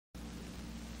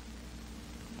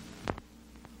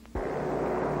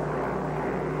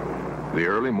The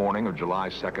early morning of July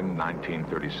 2nd,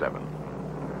 1937.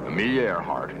 Amelia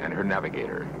Earhart and her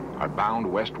navigator are bound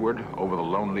westward over the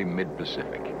lonely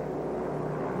mid-Pacific.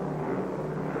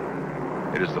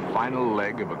 It is the final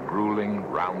leg of a grueling,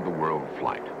 round-the-world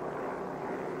flight.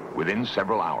 Within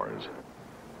several hours,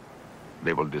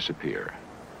 they will disappear.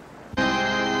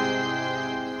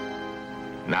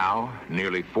 Now,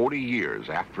 nearly 40 years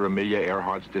after Amelia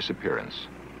Earhart's disappearance,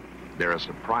 there are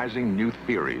surprising new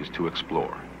theories to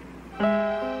explore. In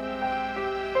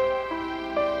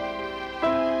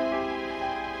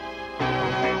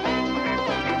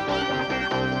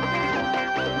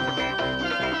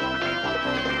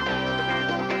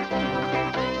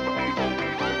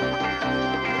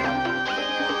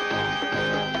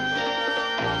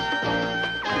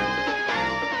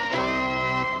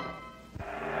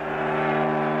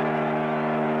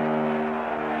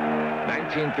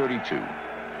 1932,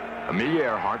 Amelia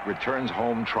Earhart returns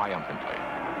home triumphantly.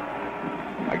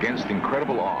 Against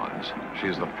incredible odds, she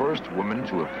is the first woman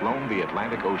to have flown the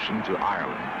Atlantic Ocean to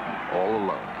Ireland all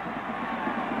alone.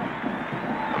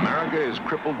 America is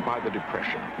crippled by the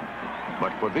Depression,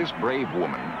 but for this brave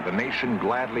woman, the nation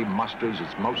gladly musters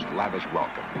its most lavish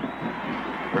welcome.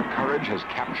 Her courage has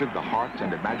captured the heart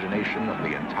and imagination of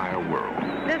the entire world.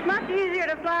 It's much easier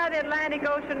to fly the Atlantic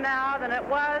Ocean now than it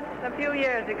was a few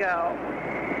years ago.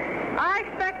 I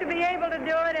expect to be able to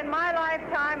do it in my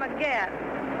lifetime again.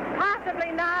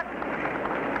 Possibly not.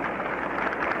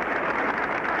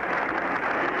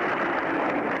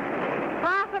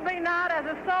 Possibly not as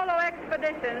a solo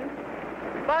expedition,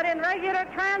 but in regular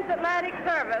transatlantic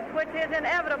service, which is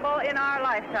inevitable in our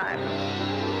lifetime.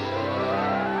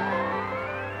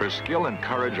 Her skill and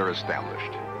courage are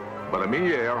established, but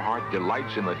Amelia Earhart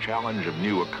delights in the challenge of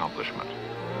new accomplishment.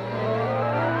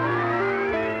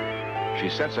 She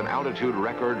sets an altitude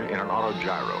record in an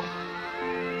autogyro.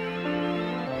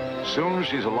 Soon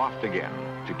she's aloft again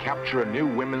to capture a new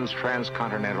women's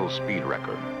transcontinental speed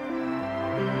record.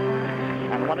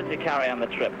 And what did you carry on the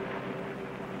trip?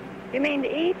 You mean to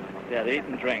eat? Yeah, to eat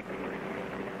and drink.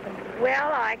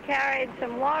 Well, I carried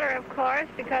some water, of course,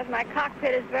 because my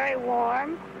cockpit is very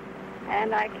warm.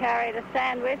 And I carried a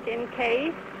sandwich in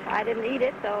case. I didn't eat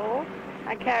it, though.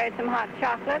 I carried some hot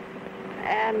chocolate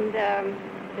and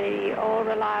the old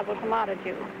reliable tomato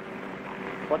juice.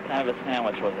 What kind of a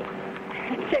sandwich was it?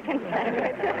 Chicken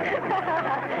sandwich.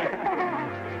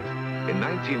 In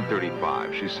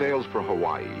 1935, she sails for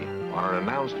Hawaii on an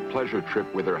announced pleasure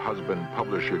trip with her husband,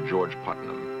 publisher George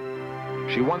Putnam.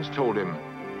 She once told him,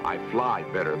 "I fly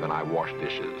better than I wash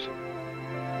dishes."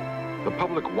 The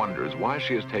public wonders why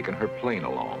she has taken her plane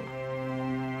along.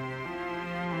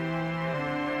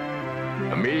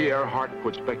 Amelia Earhart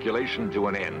put speculation to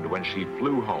an end when she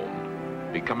flew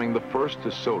home, becoming the first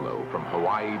to solo from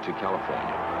Hawaii to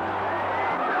California.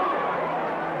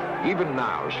 Even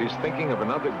now, she's thinking of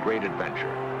another great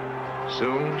adventure.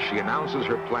 Soon, she announces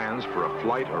her plans for a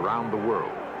flight around the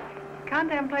world.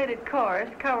 Contemplated course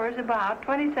covers about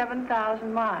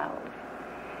 27,000 miles.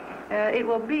 It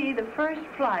will be the first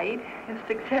flight, if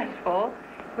successful,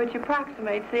 which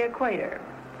approximates the equator.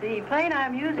 The plane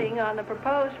I'm using on the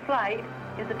proposed flight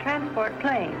is a transport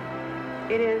plane.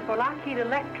 It is for Lockheed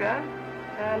Electra,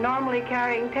 normally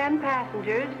carrying 10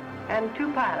 passengers and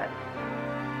 2 pilots.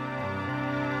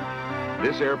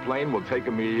 This airplane will take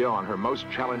Amelia on her most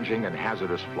challenging and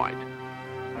hazardous flight.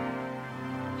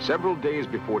 Several days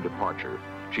before departure,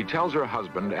 she tells her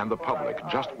husband and the public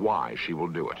just why she will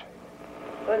do it.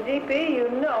 Well, GP, you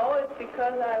know it's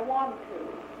because I want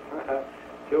to.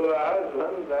 To a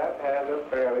husband, that has a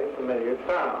fairly familiar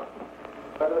sound.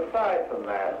 But aside from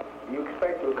that, you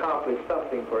expect to accomplish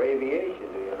something for aviation,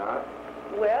 do you not?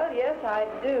 Well, yes, I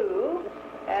do.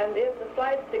 And if the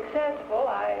flight's successful,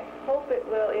 I hope it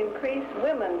will increase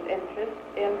women's interest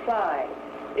in flying.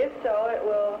 If so, it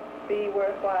will be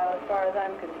worthwhile as far as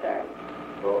I'm concerned.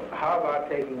 Well, how about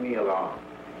taking me along?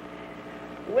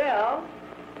 Well,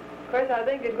 of course, I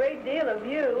think a great deal of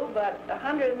you, but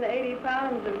 180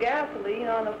 pounds of gasoline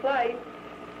on a flight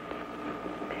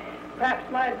perhaps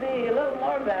might be a little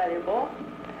more valuable.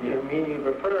 You mean you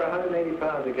prefer 180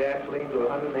 pounds of gasoline to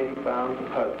 180 pounds of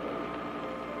husband?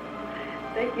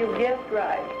 I think you guessed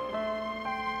right.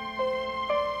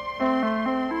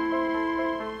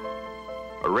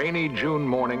 A rainy June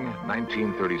morning,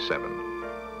 1937.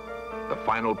 The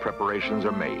final preparations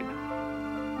are made.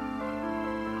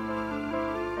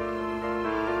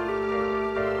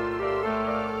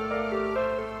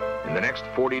 In the next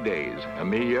 40 days,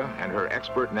 Amelia and her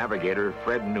expert navigator,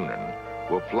 Fred Noonan,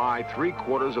 will fly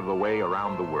 3/4 of the way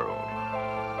around the world.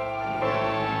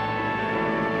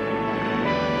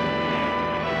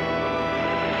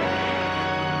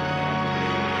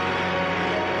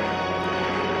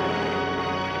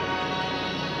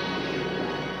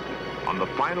 the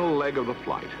final leg of the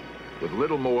flight, with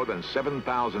little more than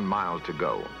 7,000 miles to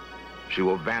go, she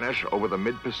will vanish over the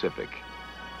mid-Pacific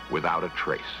without a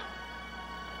trace.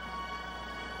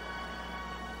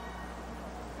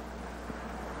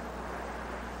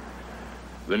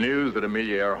 The news that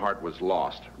Amelia Earhart was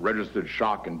lost registered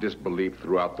shock and disbelief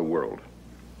throughout the world.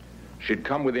 She'd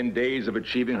come within days of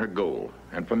achieving her goal,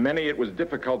 and for many it was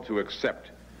difficult to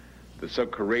accept that so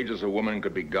courageous a woman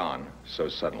could be gone so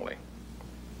suddenly.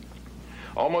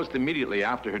 Almost immediately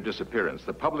after her disappearance,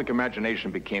 the public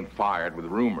imagination became fired with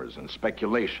rumors and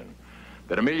speculation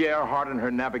that Amelia Earhart and her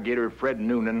navigator Fred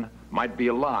Noonan might be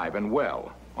alive and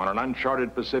well on an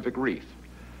uncharted Pacific reef,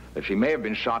 that she may have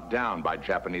been shot down by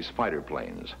Japanese fighter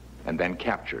planes and then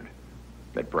captured,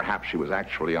 that perhaps she was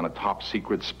actually on a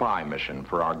top-secret spy mission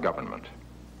for our government.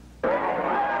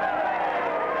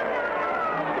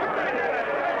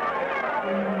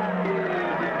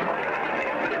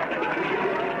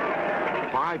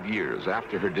 5 years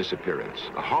after her disappearance,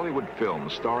 a Hollywood film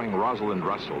starring Rosalind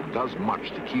Russell does much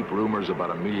to keep rumors about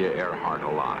Amelia Earhart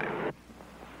alive.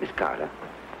 Miss Carter,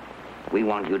 we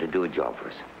want you to do a job for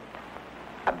us.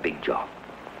 A big job.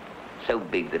 So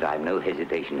big that I've no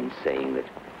hesitation in saying that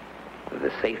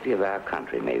the safety of our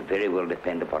country may very well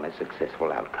depend upon a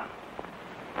successful outcome.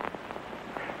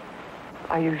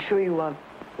 Are you sure you want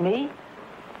me?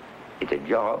 It's a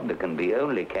job that can be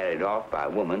only carried off by a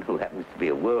woman who happens to be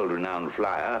a world-renowned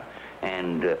flyer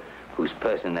and whose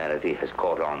personality has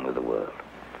caught on with the world.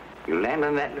 You land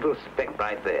on that little speck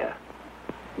right there,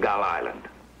 Gull Island.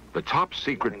 The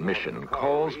top-secret mission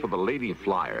calls for the lady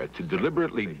flyer to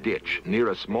deliberately ditch near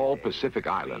a small Pacific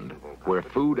island where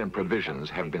food and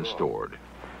provisions have been stored.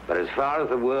 But as far as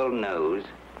the world knows,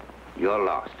 you're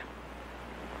lost.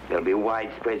 There'll be a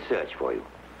widespread search for you.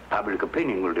 Public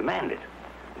opinion will demand it.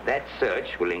 That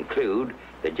search will include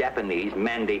the Japanese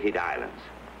mandated islands.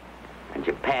 And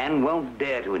Japan won't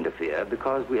dare to interfere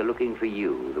because we are looking for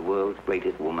you, the world's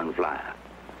greatest woman flyer.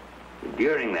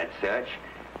 During that search,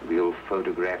 we'll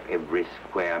photograph every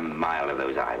square mile of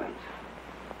those islands.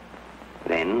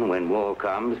 Then, when war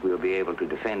comes, we'll be able to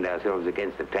defend ourselves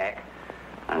against attack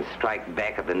and strike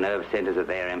back at the nerve centers of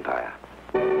their empire.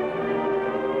 Ladies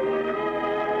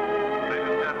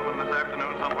and gentlemen, this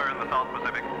afternoon, somewhere in the South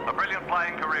Pacific, a brilliant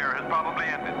flying career has probably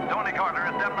ended. Tony Carter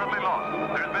is definitely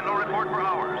lost. There's been no report for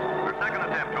hours. Her second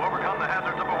attempt to overcome the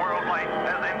hazards of a world flight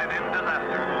has ended in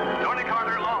disaster. Tony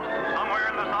Carter lost somewhere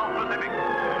in the South Pacific.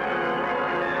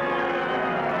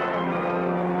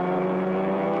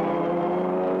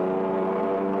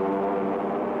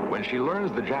 When she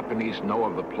learns the Japanese know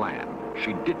of the plan,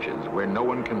 she ditches where no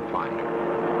one can find her.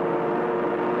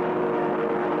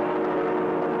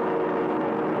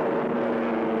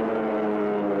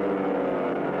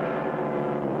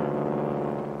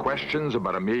 Questions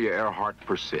about Amelia Earhart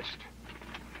persist.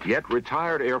 Yet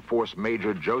retired Air Force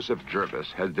Major Joseph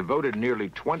Jervis has devoted nearly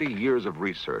 20 years of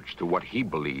research to what he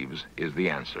believes is the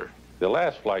answer. The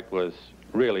last flight was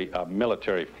really a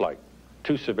military flight.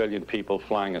 2 civilian people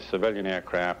flying a civilian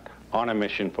aircraft on a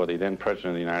mission for the then President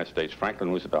of the United States,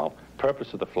 Franklin Roosevelt. The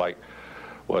purpose of the flight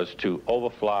was to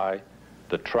overfly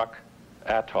the Truk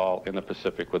atoll in the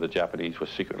Pacific where the Japanese were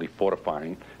secretly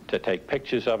fortifying, to take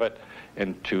pictures of it,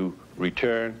 and to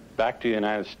return back to the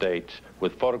United States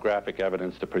with photographic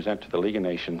evidence to present to the League of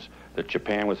Nations that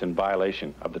Japan was in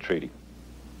violation of the treaty.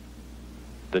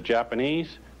 The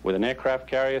Japanese, with an aircraft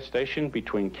carrier stationed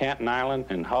between Canton Island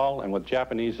and Hull, and with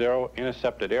Japanese Zero,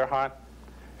 intercepted Earhart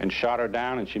and shot her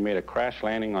down, and she made a crash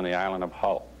landing on the island of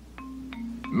Hull.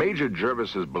 Major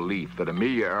Jervis's belief that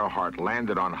Amelia Earhart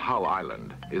landed on Hull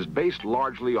Island is based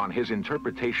largely on his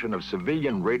interpretation of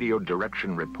civilian radio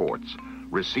direction reports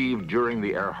received during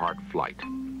the Earhart flight.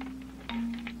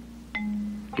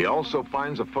 He also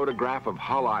finds a photograph of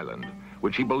Hull Island,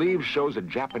 which he believes shows a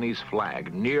Japanese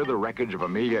flag near the wreckage of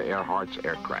Amelia Earhart's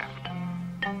aircraft.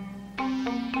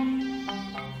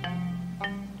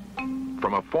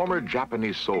 From a former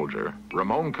Japanese soldier,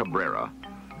 Ramon Cabrera,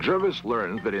 Jervis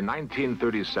learns that in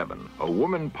 1937, a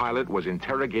woman pilot was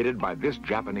interrogated by this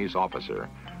Japanese officer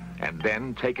and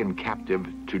then taken captive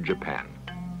to Japan.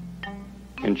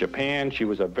 In Japan, she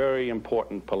was a very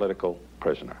important political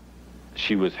prisoner.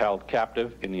 She was held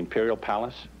captive in the Imperial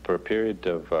Palace for a period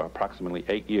of approximately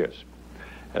 8 years.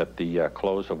 At the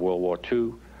close of World War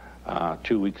II,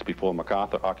 2 weeks before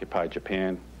MacArthur occupied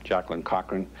Japan, Jacqueline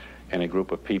Cochran and a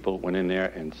group of people went in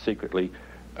there and secretly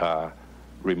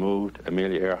removed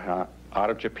Amelia Earhart out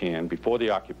of Japan before the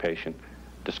occupation,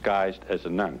 disguised as a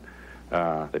nun.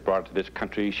 They brought her to this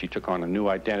country. She took on a new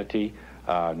identity,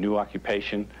 new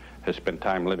occupation, has spent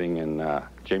time living in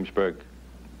Jamesburg,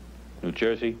 New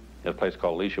Jersey, at a place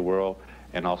called Leisure World,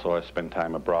 and also I spent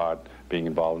time abroad being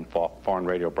involved in foreign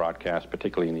radio broadcasts,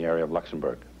 particularly in the area of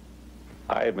Luxembourg.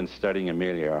 I have been studying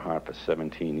Amelia Earhart for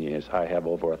 17 years. I have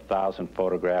over 1,000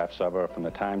 photographs of her from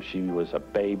the time she was a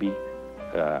baby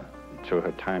to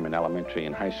her time in elementary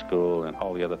and high school and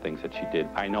all the other things that she did.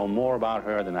 I know more about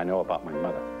her than I know about my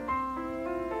mother.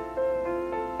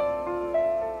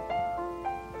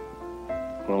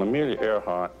 Well, Amelia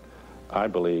Earhart, I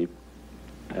believe,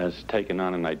 has taken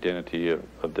on an identity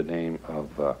of the name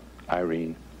of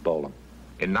Irene Bolam.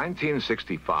 In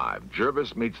 1965,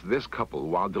 Jervis meets this couple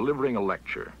while delivering a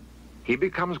lecture. He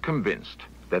becomes convinced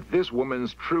that this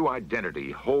woman's true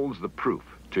identity holds the proof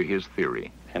to his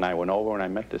theory. And I went over and I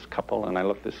met this couple, and I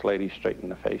looked this lady straight in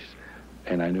the face,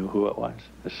 and I knew who it was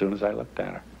as soon as I looked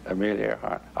at her. Amelia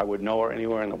Earhart. I would know her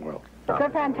anywhere in the world. It's a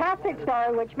fantastic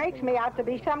story which makes me out to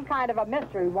be some kind of a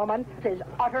mystery woman. It is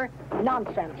utter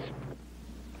nonsense.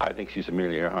 I think she's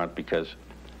Amelia Earhart because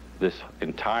this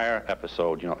entire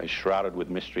episode, you know, is shrouded with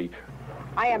mystery.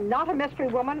 I am not a mystery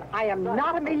woman. I am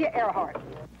not Amelia Earhart.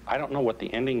 I don't know what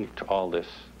the ending to all this,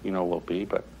 you know, will be,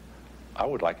 but I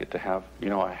would like it to have, you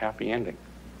know, a happy ending.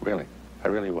 Really. I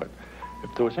really would.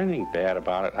 If there was anything bad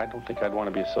about it, I don't think I'd want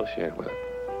to be associated with it.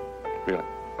 Really.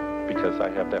 Because I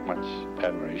have that much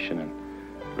admiration and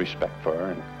respect for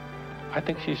her, and I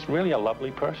think she's really a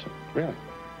lovely person, really.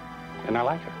 And I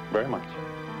like her very much.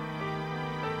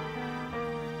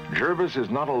 Jervis is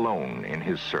not alone in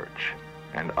his search,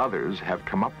 and others have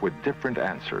come up with different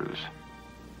answers.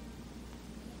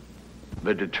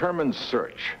 The determined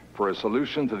search for a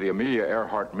solution to the Amelia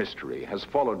Earhart mystery has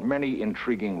followed many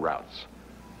intriguing routes.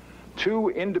 Two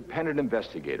independent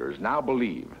investigators now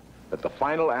believe that the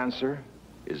final answer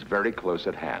is very close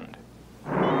at hand.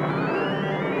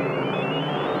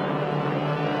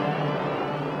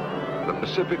 The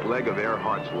Pacific leg of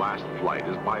Earhart's last flight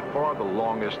is by far the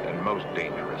longest and most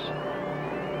dangerous.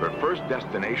 Her first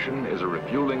destination is a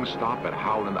refueling stop at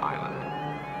Howland Island.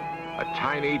 A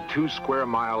tiny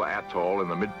 2-square-mile atoll in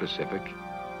the mid-Pacific,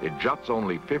 it juts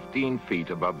only 15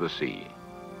 feet above the sea.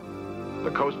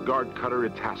 The Coast Guard cutter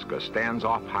Itasca stands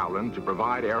off Howland to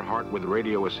provide Earhart with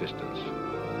radio assistance.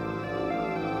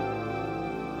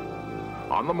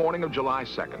 On the morning of July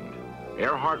 2nd,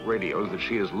 Earhart radios that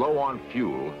she is low on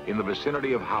fuel in the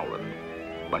vicinity of Howland,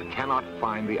 but cannot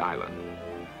find the island.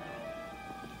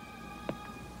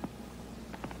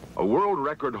 A world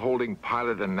record-holding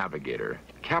pilot and navigator,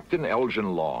 Captain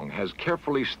Elgin Long has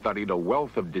carefully studied a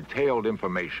wealth of detailed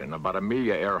information about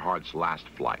Amelia Earhart's last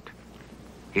flight.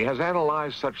 He has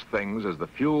analyzed such things as the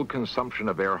fuel consumption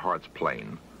of Earhart's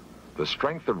plane, the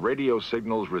strength of radio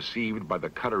signals received by the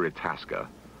cutter Itasca,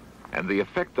 and the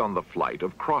effect on the flight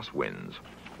of crosswinds,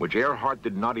 which Earhart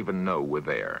did not even know were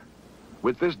there.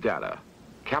 With this data,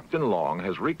 Captain Long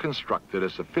has reconstructed a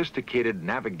sophisticated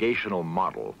navigational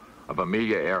model of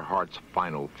Amelia Earhart's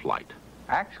final flight.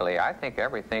 Actually, I think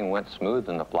everything went smooth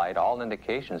in the flight. All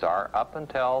indications are up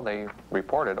until they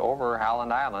reported over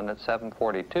Howland Island at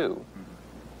 7:42.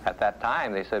 At that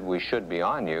time, they said, we should be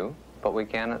on you, but we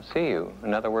cannot see you.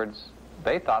 In other words,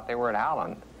 they thought they were at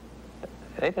Howland.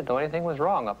 They didn't know anything was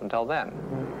wrong up until then.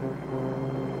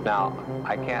 Now,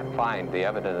 I can't find, the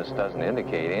evidence doesn't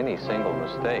indicate any single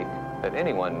mistake that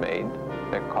anyone made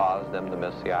that caused them to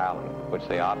miss the island, which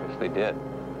they obviously did.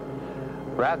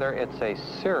 Rather, it's a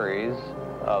series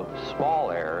of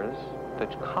small errors that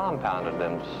compounded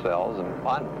themselves, and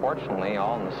unfortunately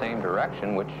all in the same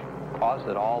direction, which caused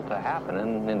it all to happen,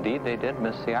 and indeed they did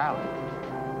miss the island.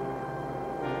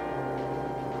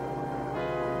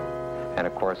 And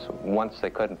of course, once they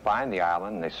couldn't find the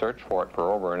island, they searched for it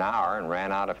for over an hour and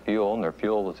ran out of fuel, and their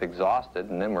fuel was exhausted,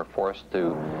 and then were forced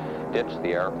to ditch the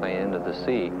airplane into the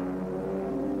sea.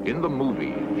 In the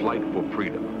movie, Flight for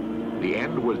Freedom, the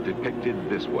end was depicted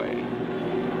this way.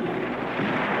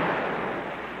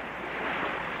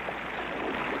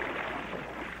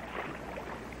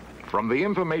 From the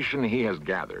information he has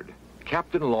gathered,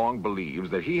 Captain Long believes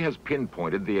that he has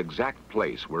pinpointed the exact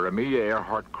place where Amelia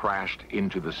Earhart crashed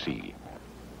into the sea.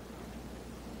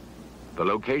 The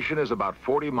location is about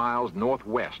 40 miles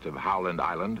northwest of Howland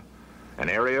Island, an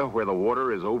area where the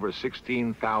water is over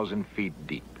 16,000 feet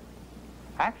deep.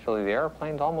 Actually, the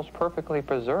airplane's almost perfectly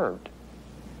preserved.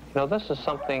 You know, this is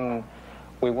something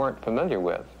we weren't familiar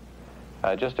with.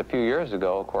 Just a few years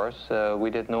ago, of course, we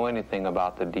didn't know anything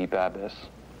about the deep abyss.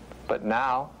 But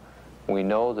now, we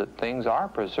know that things are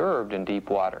preserved in deep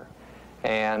water.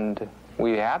 And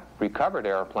we have recovered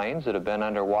airplanes that have been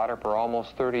underwater for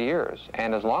almost 30 years.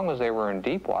 And as long as they were in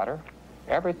deep water,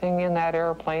 everything in that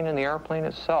airplane and the airplane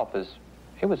itself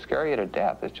it would scare you to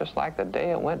death. It's just like the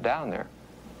day it went down there.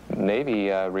 Navy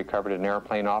recovered an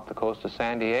airplane off the coast of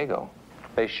San Diego.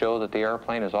 they show that the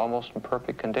airplane is almost in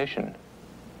perfect condition.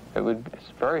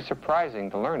 It's very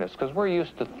surprising to learn this, because we're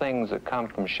used to things that come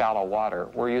from shallow water.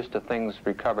 We're used to things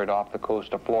recovered off the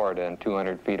coast of Florida in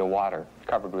 200 feet of water,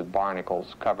 covered with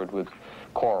barnacles, covered with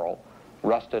coral,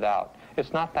 rusted out.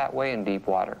 It's not that way in deep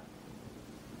water.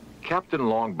 Captain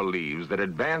Long believes that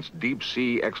advanced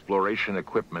deep-sea exploration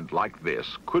equipment like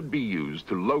this could be used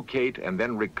to locate and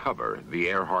then recover the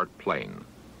Earhart plane.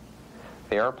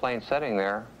 The airplane sitting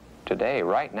there today,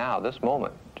 right now, this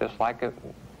moment, just like it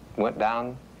went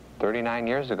down 39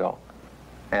 years ago.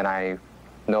 And I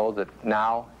know that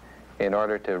now, in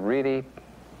order to really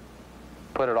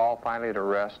put it all finally to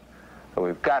rest, that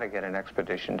we've got to get an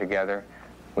expedition together.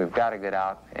 We've got to get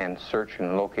out and search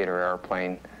and locate our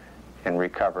airplane and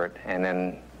recover it. And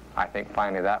then I think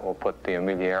finally that will put the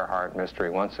Amelia Earhart mystery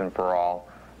once and for all.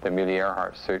 The Amelia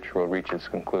Earhart search will reach its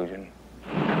conclusion.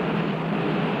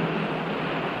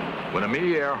 When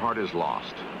Amelia Earhart is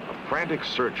lost, a frantic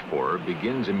search for her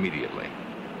begins immediately.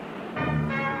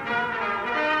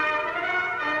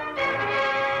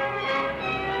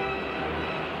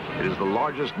 It is the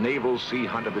largest naval sea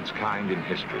hunt of its kind in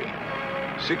history.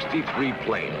 63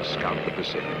 planes scout the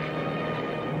Pacific.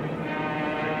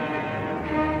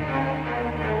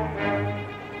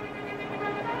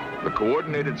 The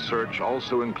coordinated search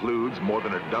also includes more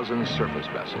than a dozen surface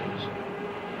vessels.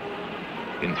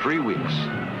 In 3 weeks,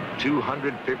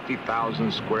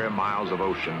 250,000 square miles of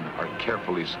ocean are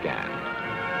carefully scanned.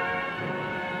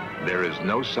 There is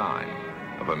no sign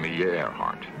of Amelia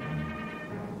Earhart.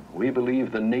 We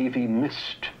believe the Navy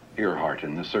missed Earhart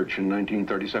in the search in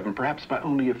 1937, perhaps by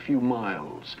only a few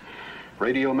miles.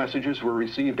 Radio messages were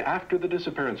received after the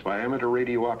disappearance by amateur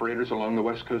radio operators along the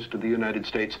west coast of the United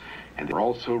States, and they were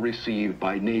also received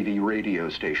by Navy radio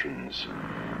stations.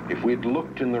 If we'd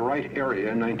looked in the right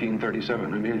area in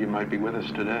 1937, Amelia might be with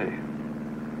us today.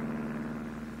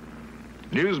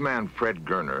 Newsman Fred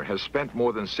Gerner has spent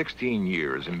more than 16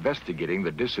 years investigating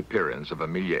the disappearance of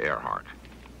Amelia Earhart.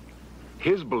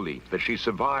 His belief that she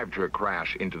survived her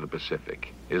crash into the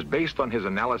Pacific is based on his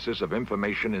analysis of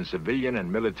information in civilian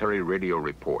and military radio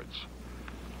reports.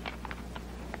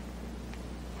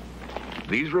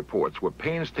 These reports were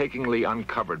painstakingly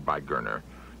uncovered by Gerner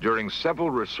during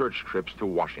several research trips to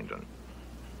Washington.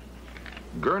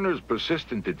 Gerner's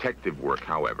persistent detective work,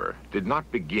 however, did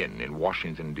not begin in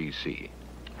Washington, D.C.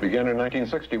 Began in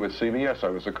 1960 with CBS. I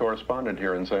was a correspondent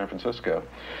here in San Francisco.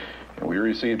 And we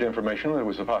received information that there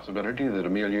was a possibility that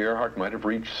Amelia Earhart might have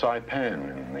reached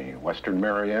Saipan in the Western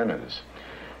Marianas.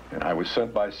 And I was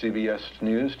sent by CBS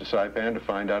News to Saipan to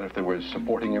find out if there was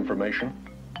supporting information.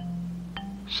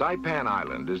 Saipan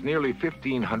Island is nearly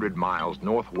 1,500 miles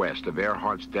northwest of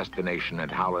Earhart's destination at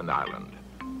Howland Island.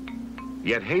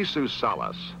 Yet Jesus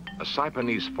Salas, a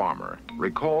Saipanese farmer,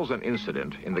 recalls an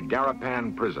incident in the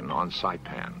Garapan prison on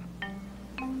Saipan.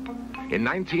 In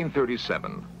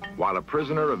 1937, while a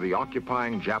prisoner of the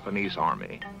occupying Japanese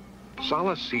army,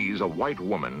 Salas sees a white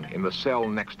woman in the cell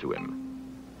next to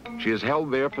him. She is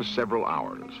held there for several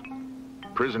hours.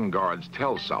 Prison guards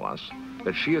tell Salas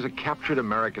that she is a captured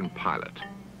American pilot.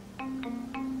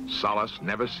 Salas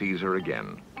never sees her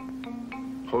again.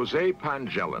 Jose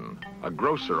Pangellan, a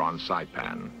grocer on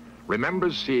Saipan,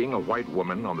 remembers seeing a white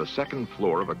woman on the second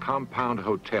floor of a compound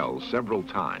hotel several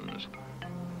times.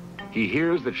 He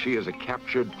hears that she is a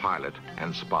captured pilot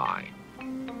and spy.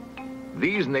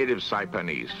 These native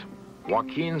Saipanese,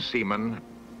 Joaquin Seaman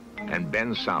and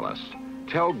Ben Salas,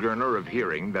 tell Gerner of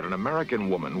hearing that an American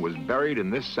woman was buried in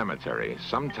this cemetery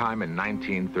sometime in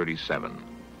 1937.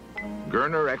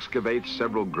 Gerner excavates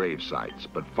several grave sites,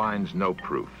 but finds no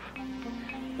proof.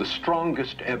 The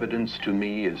strongest evidence to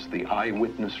me is the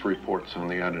eyewitness reports on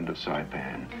the island of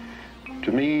Saipan.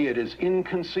 To me, it is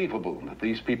inconceivable that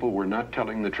these people were not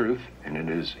telling the truth, and it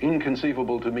is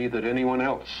inconceivable to me that anyone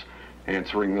else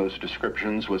answering those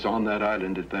descriptions was on that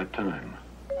island at that time.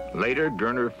 Later,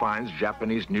 Gerner finds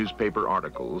Japanese newspaper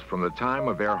articles from the time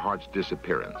of Earhart's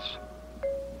disappearance.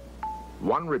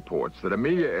 One reports that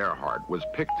Amelia Earhart was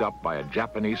picked up by a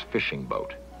Japanese fishing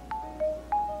boat.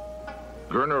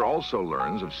 Gerner also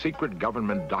learns of secret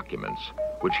government documents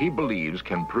which he believes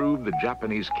can prove the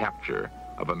Japanese capture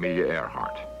of Amelia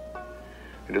Earhart.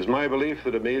 It is my belief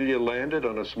that Amelia landed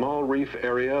on a small reef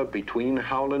area between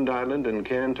Howland Island and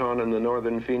Canton in the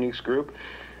northern Phoenix group,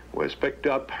 was picked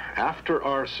up after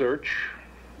our search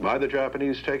by the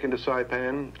Japanese, taken to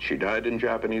Saipan. She died in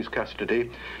Japanese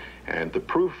custody, and the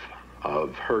proof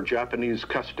of her Japanese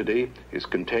custody is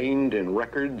contained in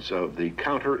records of the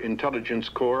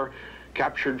Counterintelligence Corps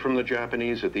captured from the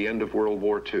Japanese at the end of World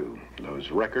War II.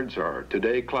 Those records are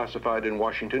today classified in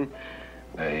Washington.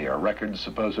 They are records,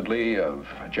 supposedly, of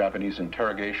a Japanese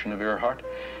interrogation of Earhart,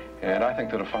 and I think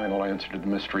that a final answer to the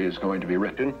mystery is going to be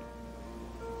written.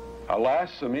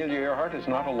 Alas, Amelia Earhart is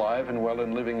not alive and well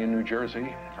and living in New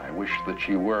Jersey. I wish that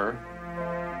she were.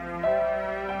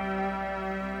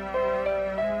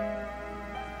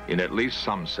 In at least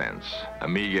some sense,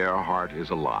 Amelia Earhart is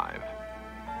alive.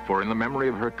 For in the memory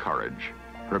of her courage,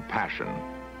 her passion,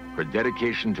 her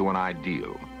dedication to an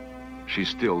ideal, she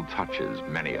still touches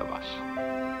many of us.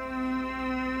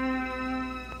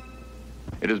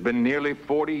 It has been nearly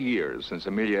 40 years since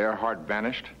Amelia Earhart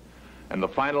vanished, and the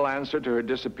final answer to her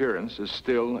disappearance is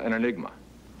still an enigma.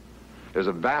 There's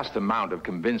a vast amount of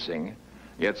convincing,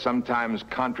 yet sometimes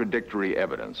contradictory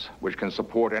evidence, which can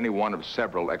support any one of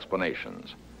several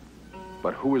explanations.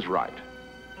 But who is right?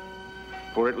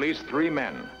 For at least 3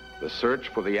 men, the search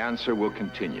for the answer will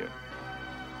continue.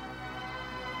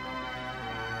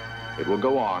 It will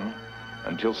go on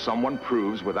until someone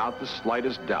proves without the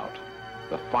slightest doubt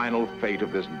the final fate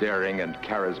of this daring and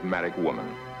charismatic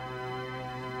woman.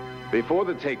 Before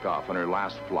the takeoff on her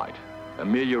last flight,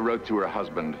 Amelia wrote to her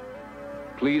husband,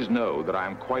 "Please know that I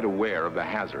am quite aware of the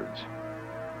hazards.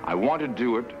 I want to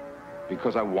do it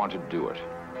because I want to do it.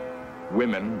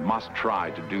 Women must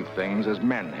try to do things as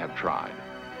men have tried.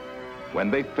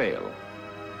 When they fail,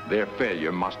 their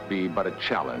failure must be but a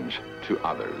challenge to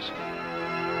others."